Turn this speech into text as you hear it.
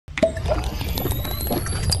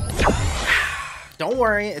Don't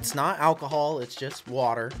worry, it's not alcohol, it's just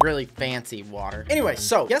water. Really fancy water. Anyway,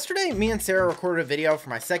 so yesterday, me and Sarah recorded a video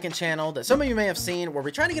for my second channel that some of you may have seen where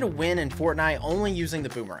we tried to get a win in Fortnite only using the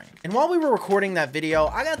boomerang. And while we were recording that video,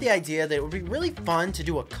 I got the idea that it would be really fun to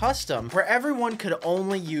do a custom where everyone could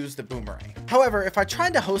only use the boomerang. However, if I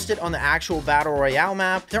tried to host it on the actual Battle Royale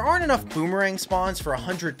map, there aren't enough boomerang spawns for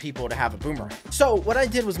 100 people to have a boomerang. So what I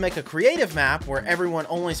did was make a creative map where everyone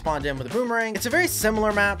only spawned in with a boomerang. It's a very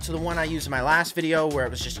similar map to the one I used in my last video where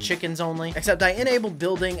it was just chickens only, except I enabled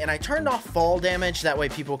building and I turned off fall damage. That way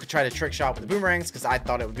people could try to trick shot with the boomerangs because I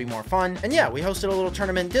thought it would be more fun. And yeah, we hosted a little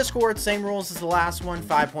tournament in Discord, same rules as the last one,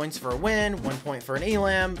 5 points for a win, 1 point for an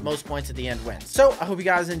elam, most points at the end wins. So I hope you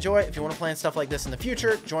guys enjoy. If you want to plan stuff like this in the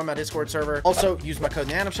future, join my Discord server. Also use my code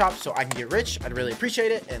NANOSHOP so I can get rich. I'd really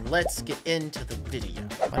appreciate it. And let's get into the video.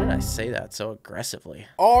 Why did I say that so aggressively?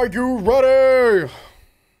 Are you ready?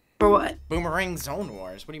 For what? Boomerang Zone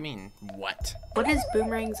Wars. What do you mean, what? What is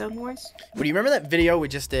Boomerang Zone Wars? Well, do you remember that video we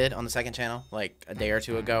just did on the second channel, like a day or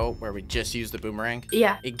two ago, where we just used the boomerang?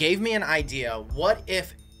 Yeah. It gave me an idea. What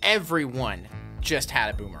if everyone just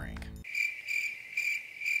had a boomerang?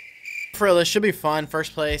 For real, this should be fun.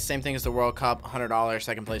 First place, same thing as the World Cup, $100.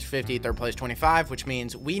 Second place, $50. Third place, $25, which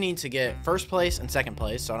means we need to get first place and second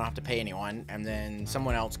place, so I don't have to pay anyone, and then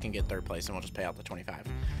someone else can get third place, and we'll just pay out the $25.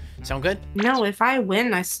 Sound good? No, if I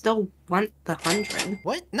win, I still want the 100.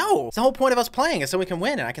 What? No. It's the whole point of us playing is so we can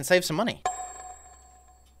win and I can save some money.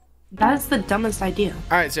 That's the dumbest idea.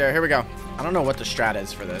 All right, Sarah, here we go. I don't know what the strat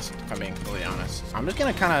is for this, if I'm being completely honest. I'm just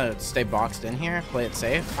gonna kind of stay boxed in here, play it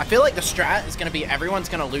safe. I feel like the strat is gonna be everyone's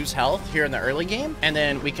gonna lose health here in the early game, and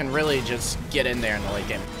then we can really just get in there in the late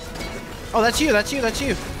game. Oh, that's you, that's you, that's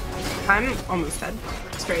you. I'm almost dead.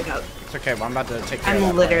 Straight up. It's okay, well, I'm about to take care of that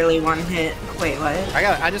I'm literally one hit. Wait, what?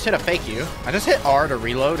 I just hit a fake you. I just hit R to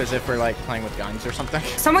reload as if we're like playing with guns or something.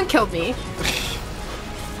 Someone killed me.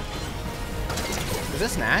 Is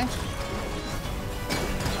this Nag?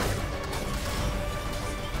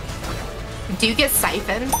 Do you get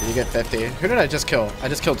siphoned? You get 50. Who did I just kill? I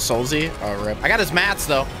just killed Solzy. Oh, rip. I got his mats,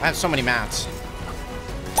 though. I have so many mats.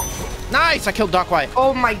 Nice! I killed Duck White.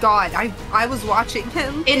 Oh my god, I was watching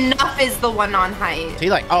him. Enough is the one on height. He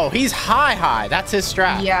like, oh, he's high. That's his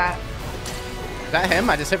strat. Yeah. Is that him?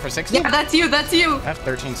 I just hit for 60? Yeah, that's you, that's you. I have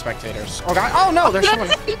 13 spectators. Oh, God. Oh, no, there's someone.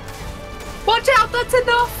 Watch out, that's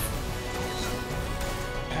enough.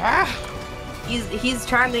 Ah. He's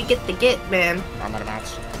trying to get the man. I'm out of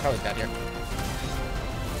mats. I'm probably dead here.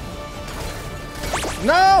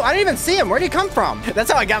 No, I didn't even see him. Where'd he come from? That's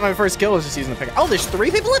how I got my first kill, was just using the pick. Oh, there's 3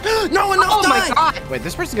 people left? No one else died. Oh my god. Wait,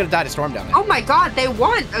 this person's gonna die to storm down there. Oh my god, they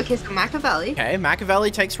won. Okay, so Machiavelli. Okay, Machiavelli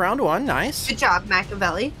takes round 1. Nice. Good job,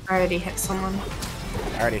 Machiavelli. I already hit someone.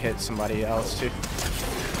 I already hit somebody else too.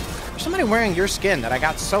 There's somebody wearing your skin that I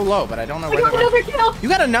got so low, but I don't know where they're another kill. You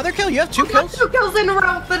got another kill? You have 2 kills? 2 kills in a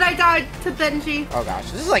row, but I died to Benji. Oh gosh,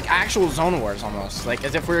 this is like actual Zone Wars almost. Like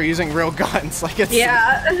as if we were using real guns. Like it's...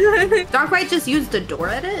 Yeah. Dark White just used a door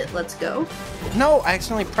edit. Let's go. No, I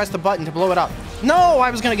accidentally pressed the button to blow it up. No, I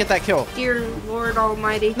was gonna get that kill. Dear Lord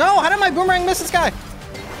Almighty. No, how did my boomerang miss this guy? I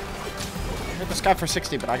hit this guy for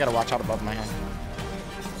 60, but I gotta watch out above my head.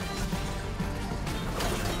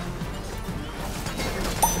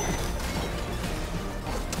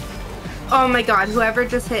 Oh my god, whoever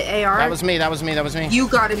just hit AR. That was me, that was me, that was me. You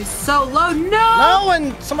got him so low. No! No,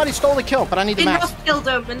 and somebody stole the kill, but I need the mats.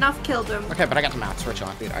 Enough killed him. Okay, but I got the mats. Switch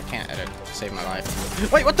on, dude. I can't edit to save my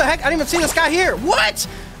life. Wait, what the heck? I didn't even see this guy here. What?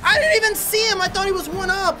 I didn't even see him. I thought he was 1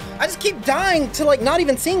 up. I just keep dying to like not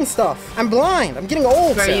even seeing stuff. I'm blind. I'm getting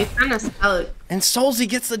old. Bro, you kind of suck. And Solzy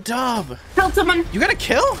gets the dub. Killed someone. You got a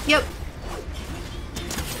kill? Yep.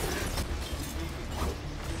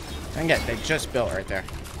 Dang it, they just built right there.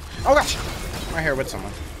 Oh gosh, I'm right here with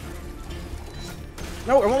someone.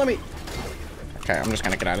 No, it won't let me. Okay, I'm just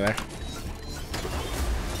gonna get out of there.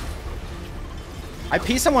 I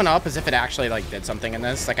pee someone up as if it actually like did something in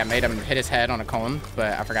this. Like I made him hit his head on a cone,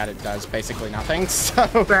 but I forgot it does basically nothing. So.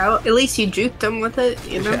 Bro, at least you juked him with it,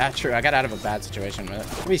 you know? Yeah, true. I got out of a bad situation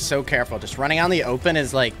with it. Be so careful. Just running out in the open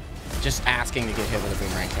is like just asking to get hit with a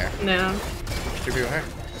boomerang here. No. Should be here.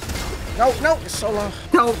 No, no, it's so low.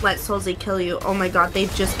 Don't let Solzy kill you. Oh my god,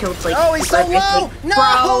 they've just killed like. Oh, he's so low! No!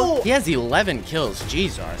 Bro. He has 11 kills.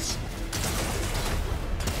 Jesus.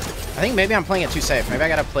 I think maybe I'm playing it too safe. Maybe I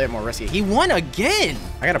gotta play it more risky. He won again!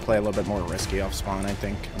 I gotta play a little bit more risky off spawn, I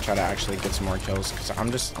think, and try to actually get some more kills, because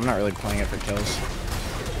I'm not really playing it for kills.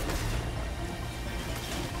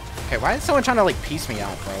 Okay, why is someone trying to, like, piece me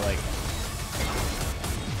out, bro? Like,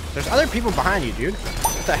 there's other people behind you, dude.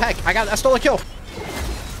 What the heck? I stole a kill.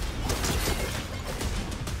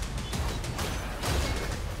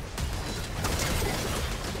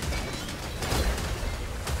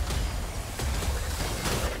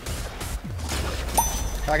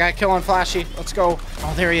 I got a kill on Flashy. Let's go.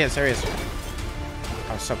 Oh, there he is. There he is.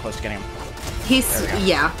 I was so close to getting him. He's,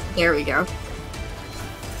 yeah, there we go.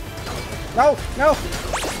 No, no.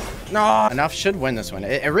 No. Enough should win this one.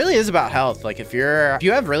 It really is about health. Like if you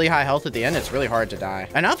have really high health at the end, it's really hard to die.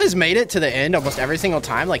 Enough has made it to the end almost every single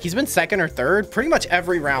time. Like he's been second or third pretty much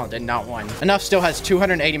every round and not won. Enough still has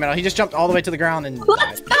 280 metal. He just jumped all the way to the ground and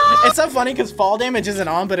died. It's so funny because fall damage isn't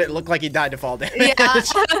on, but it looked like he died to fall damage.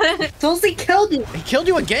 Yeah. Tulsi killed you. He killed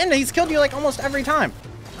you again? He's killed you like almost every time.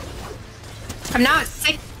 I'm now at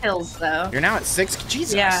 6 kills though. You're now at 6?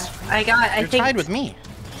 Jesus. Yeah, You're tied with me.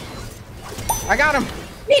 I got him.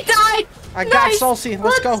 He died! I got Salsy.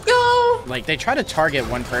 Let's go. go. Like, they try to target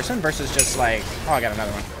one person versus just like... Oh, I got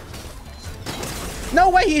another one. No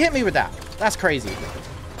way he hit me with that. That's crazy.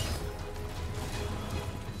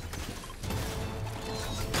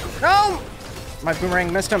 No! My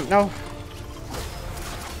boomerang missed him. No.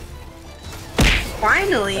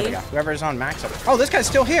 Finally. There we go. Whoever's on max up. Oh, this guy's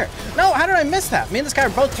still here. No, how did I miss that? Me and this guy are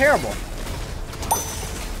both terrible.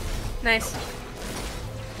 Nice.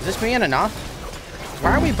 Is this me and Enough?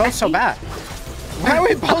 Why are we both so bad? Why are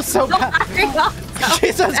we both so bad?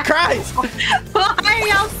 Jesus Christ! Why are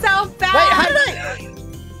y'all so bad? Wait, how did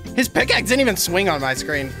I? His pickaxe didn't even swing on my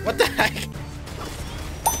screen. What the heck?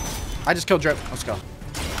 I just killed Drip. Let's go.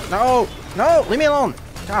 No, no, leave me alone.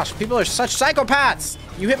 Gosh, people are such psychopaths.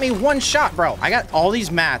 You hit me one shot, bro. I got all these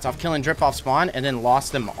mats off killing Drip off spawn and then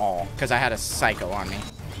lost them all because I had a psycho on me.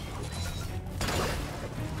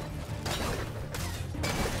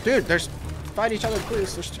 Dude, there's... Fight each other,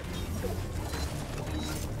 please. There's two.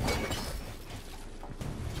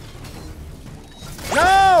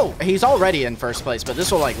 No! He's already in first place, but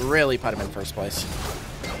this will like really put him in first place.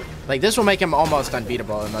 Like this will make him almost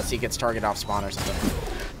unbeatable unless he gets target off spawn or something.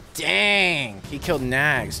 Dang! He killed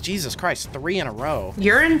Nags. Jesus Christ, 3 in a row.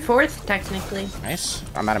 You're in 4th, technically. Nice.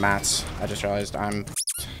 I'm out of mats. I just realized I'm...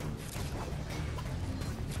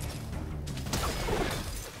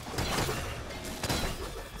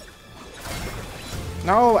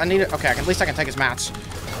 No, I need it. Okay, at least I can take his mats.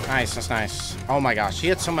 Nice, that's nice. Oh my gosh, he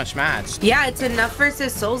had so much mats. Yeah, it's Enough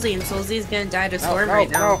versus Solzy, and Solzy's gonna die to Storm right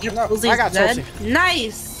now. No, I got Solzy.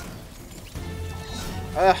 Nice.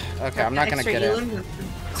 Okay, I'm not gonna get it.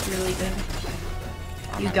 It's really good.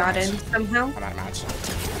 You got in somehow? I'm out of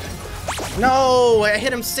mats. No, I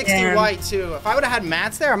hit him 60 white too. If I would have had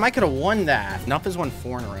mats there, I might could have won that. Enough has won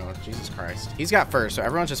 4 in a row. Jesus Christ. He's got first, so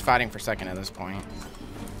everyone's just fighting for second at this point.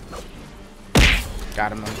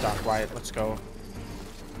 Got him on Doc White. Let's go.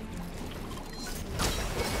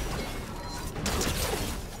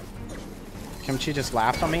 Kimchi just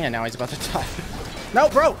laughed on me and now he's about to die. No,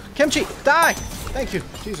 bro! Kimchi, die! Thank you.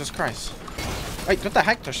 Jesus Christ. Wait, what the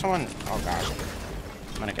heck? There's someone... Oh, gosh.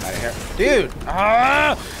 I'm gonna get out of here. Dude!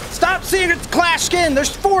 Stop seeing a Clash skin!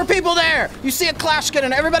 There's 4 people there! You see a Clash skin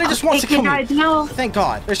and everybody just wants to kill me. No. Thank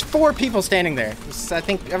God. There's 4 people standing there. I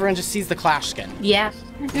think everyone just sees the Clash skin. Yeah.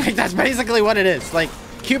 Like, that's basically what it is. Like,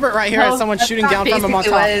 Cubert right here has someone shooting down from him on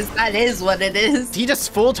top. That is what it is. He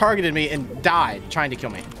just full targeted me and died trying to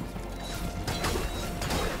kill me.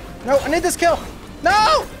 No, I need this kill.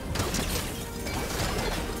 No!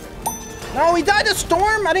 No, he died to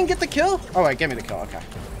Storm. I didn't get the kill. Oh, wait, give me the kill. Okay.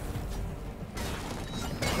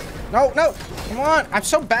 No, no. Come on. I'm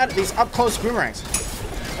so bad at these up-close boomerangs.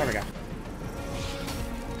 There we go.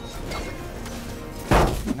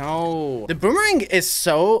 No. The boomerang is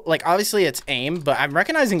so, like, obviously it's aim, but I'm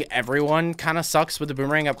recognizing everyone kind of sucks with the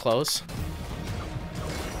boomerang up close.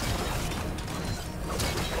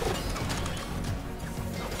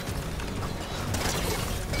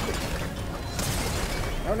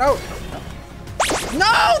 No, no.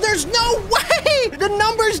 No, there's no way! The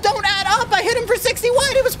numbers don't add up. I hit him for 60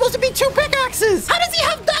 white. It was supposed to be 2 pickaxes. How does he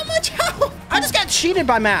have that much health? I just got cheated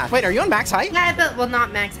by math. Wait, are you on max height? Yeah, but, well,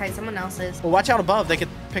 not max height. Someone else is. Well, watch out above. They could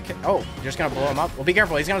pick it. Oh, you're just gonna blow him up? Well, be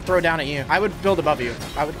careful. He's gonna throw down at you. I would build above you.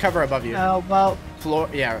 I would cover above you. Oh, well. Floor,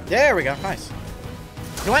 yeah. There we go. Nice.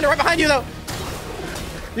 You landed right behind you, though.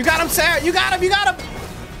 You got him, Sarah. You got him. You got him.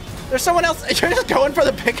 There's someone else. You're just going for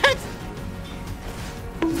the pickaxe?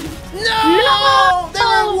 No! They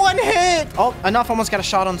were 1 hit! Oh, Enough almost got a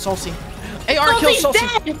shot on Solsy. AR kills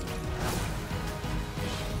Solsy.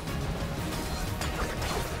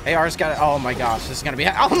 AR's got it. Oh my gosh, this is gonna be...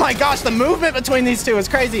 Oh my gosh, the movement between these two is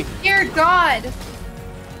crazy. Dear God.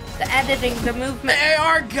 The editing, the movement.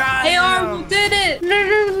 AR got AR did it!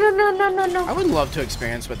 No. I would love to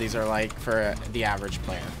experience what these are like for the average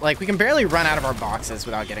player. Like, we can barely run out of our boxes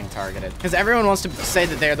without getting targeted. Because everyone wants to say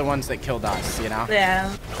that they're the ones that killed us, you know?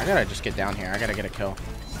 Yeah. I gotta just get down here. I gotta get a kill.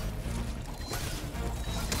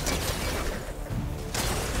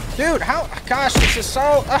 Dude, how? Gosh, this is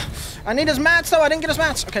so... I need his mats, though. I didn't get his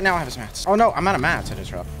mats. Okay, now I have his mats. Oh, no, I'm out of mats. I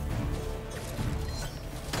just dropped.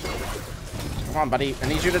 Come on, buddy. I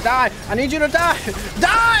need you to die. I need you to die.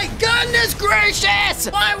 Die! Goodness gracious!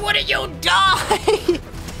 Why wouldn't you die?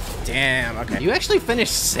 Damn, okay. You actually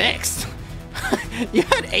finished 6th. You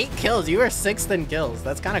had 8 kills. You were 6th in kills.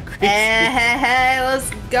 That's kind of crazy. Hey, let's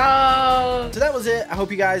go. So that was it. I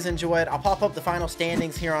hope you guys enjoyed. I'll pop up the final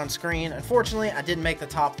standings here on screen. Unfortunately, I didn't make the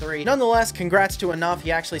top 3. Nonetheless, congrats to Enough.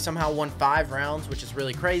 He actually somehow won 5 rounds, which is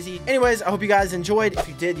really crazy. Anyways, I hope you guys enjoyed. If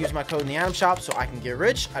you did, use my code in the item shop so I can get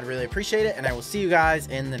rich. I'd really appreciate it, and I will see you guys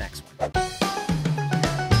in the next one.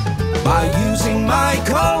 By using my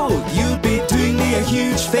code, you'd be doing me a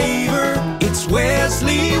huge favor. It's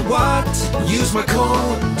WesleyWAT. Use my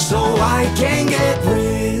code so I can get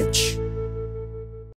rich.